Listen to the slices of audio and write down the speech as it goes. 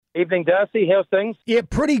Evening, Darcy. How's things? Yeah,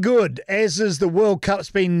 pretty good, as is the World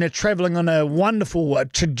Cup's been travelling on a wonderful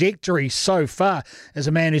trajectory so far. As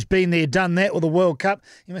a man who's been there, done that with the World Cup,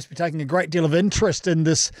 you must be taking a great deal of interest in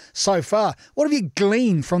this so far. What have you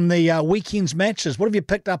gleaned from the weekend's matches? What have you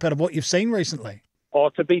picked up out of what you've seen recently? Oh,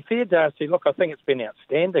 to be fair, Darcy, look, I think it's been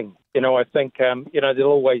outstanding. I think, there'll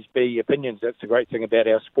always be opinions. That's the great thing about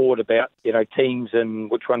our sport, about, teams and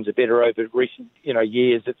which ones are better over recent,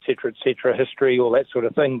 years, et cetera, history, all that sort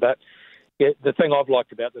of thing. But yeah, the thing I've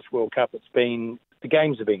liked about this World Cup, the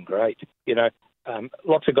games have been great.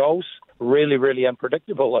 Lots of goals, really, really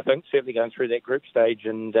unpredictable, I think, certainly going through that group stage.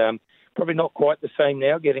 And probably not quite the same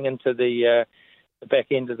now, getting into the back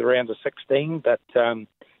end of the round of 16. But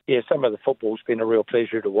some of the football's been a real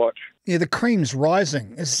pleasure to watch. Yeah, the cream's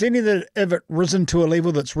rising. Has any of it risen to a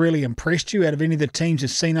level that's really impressed you out of any of the teams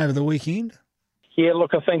you've seen over the weekend? Yeah,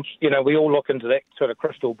 look, I think, we all look into that sort of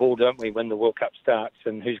crystal ball, don't we, when the World Cup starts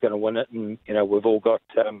and who's going to win it. And, we've all got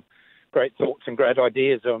great thoughts and great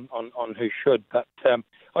ideas on who should. But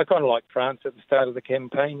I kind of like France at the start of the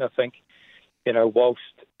campaign. I think, whilst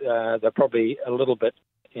they're probably a little bit,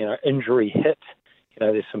 injury hit,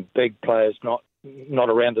 there's some big players not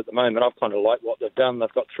around at the moment. I've kind of liked what they've done.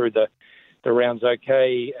 They've got through the rounds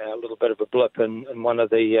okay, a little bit of a blip in one of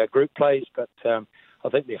the group plays, but I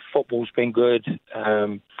think their football's been good,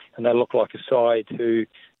 and they look like a side who,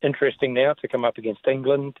 interesting now to come up against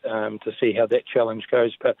England, to see how that challenge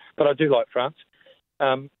goes. But I do like France.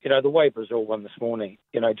 The way Brazil won this morning,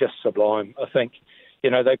 just sublime. I think,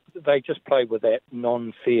 they just play with that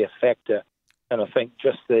non-fear factor. And I think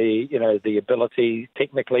just the ability,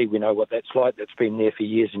 technically, we know what that's like. That's been there for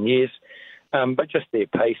years and years. But just their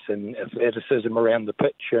pace and athleticism around the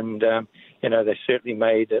pitch. And, they certainly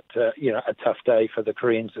made it, a tough day for the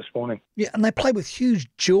Koreans this morning. Yeah, and they play with huge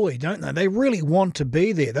joy, don't they? They really want to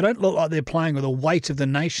be there. They don't look like they're playing with the weight of the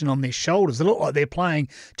nation on their shoulders. They look like they're playing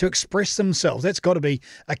to express themselves. That's got to be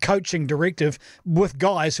a coaching directive with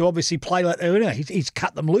guys who obviously play like he's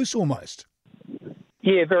cut them loose almost.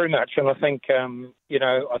 Yeah, very much. And I think,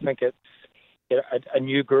 I think it's a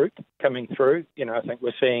new group coming through. I think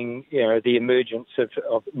we're seeing, the emergence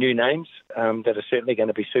of new names that are certainly going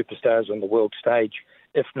to be superstars on the world stage,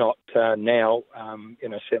 if not now,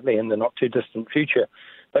 certainly in the not too distant future.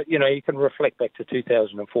 But, you can reflect back to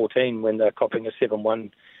 2014 when they're copping a 7-1,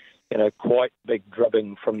 quite big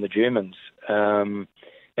drubbing from the Germans, and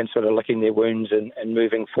sort of licking their wounds and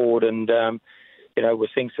moving forward. And, we're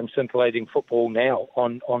seeing some scintillating football now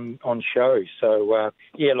on show. So,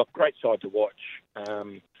 look, great side to watch.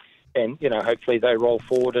 And, hopefully they roll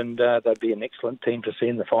forward and they'll be an excellent team to see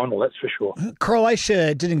in the final, that's for sure.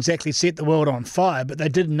 Croatia didn't exactly set the world on fire, but they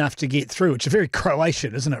did enough to get through. It's a very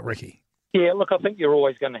Croatian, isn't it, Ricky? Yeah, look, I think you're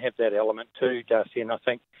always going to have that element too, Darcy, and I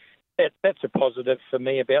think that's a positive for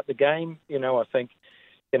me about the game. I think,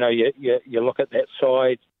 you look at that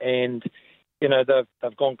side and,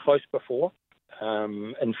 they've gone close before.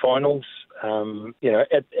 In finals,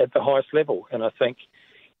 at the highest level. And I think,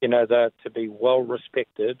 they're to be well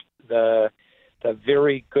respected. They're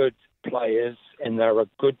very good players and they're a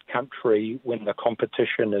good country when the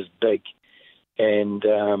competition is big. And,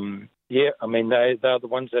 they're the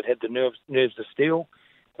ones that had the nerves of steel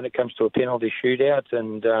when it comes to a penalty shootout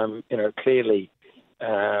and, clearly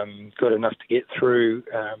good enough to get through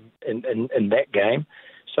in that game.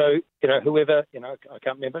 So, whoever, I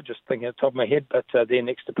can't remember, just thinking at the top of my head, but their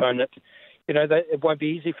next opponent, it won't be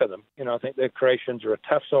easy for them. I think the Croatians are a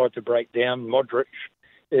tough side to break down. Modric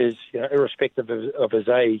is, irrespective of his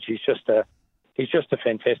age, he's just a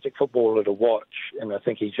fantastic footballer to watch. And I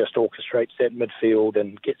think he just orchestrates that midfield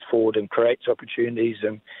and gets forward and creates opportunities.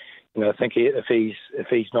 And, I think if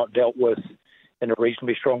he's not dealt with in a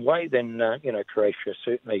reasonably strong way, then, Croatia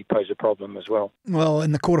certainly pose a problem as well. Well,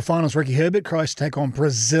 in the quarterfinals, Ricky Herbert, Croatia take on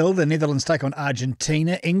Brazil, the Netherlands take on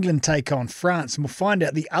Argentina, England take on France, and we'll find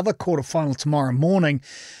out the other quarterfinal tomorrow morning.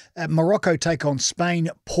 Morocco take on Spain,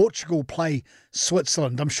 Portugal play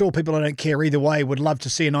Switzerland. I'm sure people who don't care either way would love to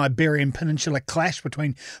see an Iberian Peninsula clash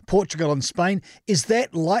between Portugal and Spain. Is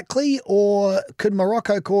that likely, or could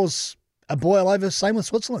Morocco cause a boil over, same with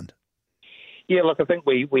Switzerland? Yeah, look, I think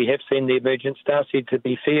we have seen the emergence, Darcy, to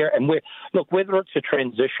be fair. And whether it's a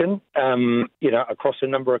transition, across a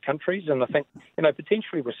number of countries, and I think,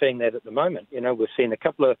 potentially we're seeing that at the moment. We're seeing a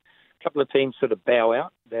couple of teams sort of bow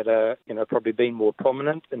out that are, probably been more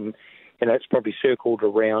prominent, and, it's probably circled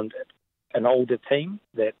around an older team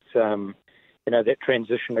that, that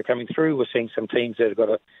transition are coming through. We're seeing some teams that have got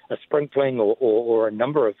a sprinkling or a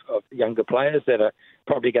number of younger players that are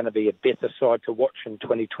probably going to be a better side to watch in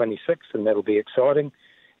 2026, and that'll be exciting.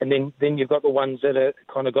 And then you've got the ones that are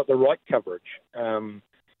kind of got the right coverage.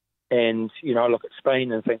 And, I look at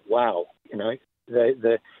Spain and think, wow,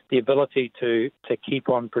 the ability to keep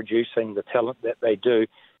on producing the talent that they do.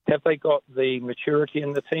 Have they got the maturity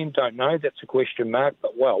in the team? Don't know. That's a question mark.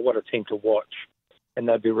 But, well, what a team to watch. And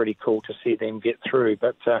they'd be really cool to see them get through.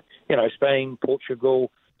 But, Spain,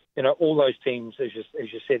 Portugal, all those teams, as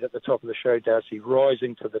you said at the top of the show, Darcy,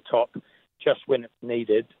 rising to the top just when it's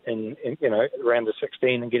needed in around the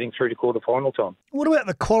 16 and getting through to quarter-final time. What about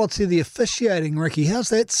the quality of the officiating, Ricky? How's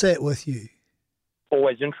that sat with you?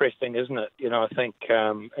 Always interesting, isn't it? I think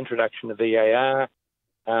introduction to VAR.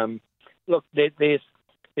 Look,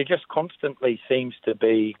 there just constantly seems to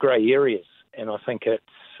be grey areas, and I think it's,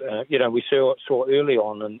 we saw early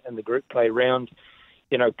on in the group play round,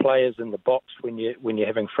 players in the box when you're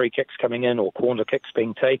having free kicks coming in or corner kicks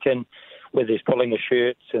being taken, where there's pulling of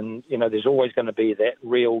shirts, and there's always going to be that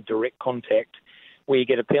real direct contact where you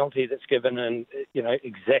get a penalty that's given and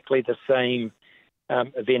exactly the same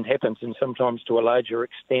event happens, and sometimes to a larger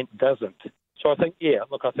extent doesn't. So I think,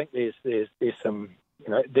 I think there's some,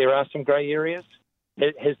 there are some grey areas.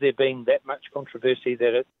 Has there been that much controversy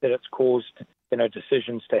that it's caused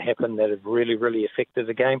decisions to happen that have really, really affected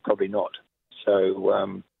the game? Probably not. So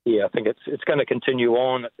I think it's going to continue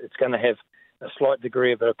on. It's going to have a slight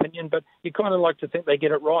degree of opinion, but you kind of like to think they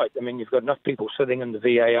get it right. I mean, you've got enough people sitting in the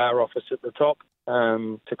VAR office at the top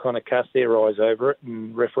to kind of cast their eyes over it,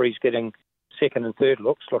 and referees getting second and third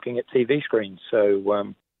looks looking at TV screens.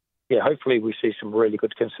 So, hopefully we see some really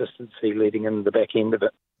good consistency leading into the back end of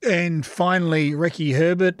it. And finally, Ricky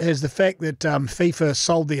Herbert, has the fact that FIFA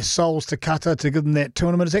sold their souls to Qatar to give them that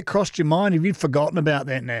tournament, has that crossed your mind? Have you forgotten about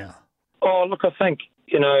that now? Oh, look, I think,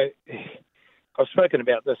 I've spoken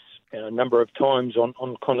about this a number of times on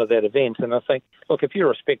kind of that event, and I think, look, if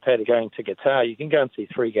you're a spectator going to Qatar, you can go and see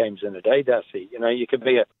 3 games in a day, Darcy. You could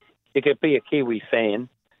be a Kiwi fan,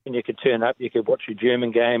 and you could turn up, you could watch a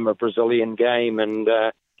German game, a Brazilian game, and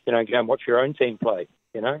go and watch your own team play.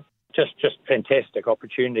 Just fantastic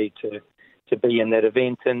opportunity to be in that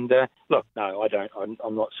event. And look, no, I don't.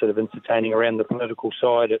 I'm not sort of entertaining around the political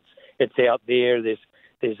side. It's out there.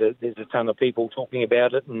 There's a ton of people talking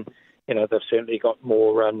about it, and they've certainly got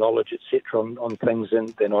more knowledge, etc., on things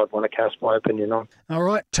than I'd want to cast my opinion on. All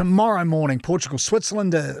right, tomorrow morning, Portugal,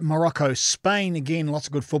 Switzerland, Morocco, Spain. Again, lots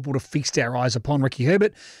of good football to feast our eyes upon. Ricky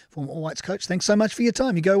Herbert, former All Whites coach, thanks so much for your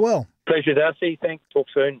time. You go well. Pleasure, Darcy. Thanks. Talk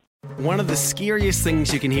soon. One of the scariest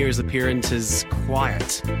things you can hear as a parent is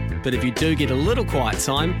quiet. But if you do get a little quiet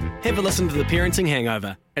time, have a listen to The Parenting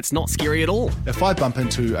Hangover. It's not scary at all. If I bump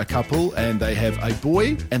into a couple and they have a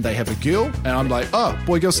boy and they have a girl, and I'm like, oh,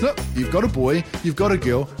 boy, girl, snip. You've got a boy, you've got a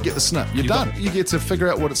girl, get the snip. You're done. You get to figure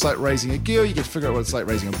out what it's like raising a girl, you get to figure out what it's like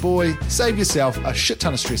raising a boy, save yourself a shit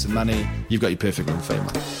ton of stress and money. You've got your perfect little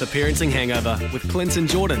family. The Parenting Hangover with Clinton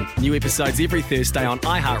Jordan. New episodes every Thursday on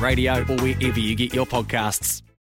iHeartRadio or wherever you get your podcasts.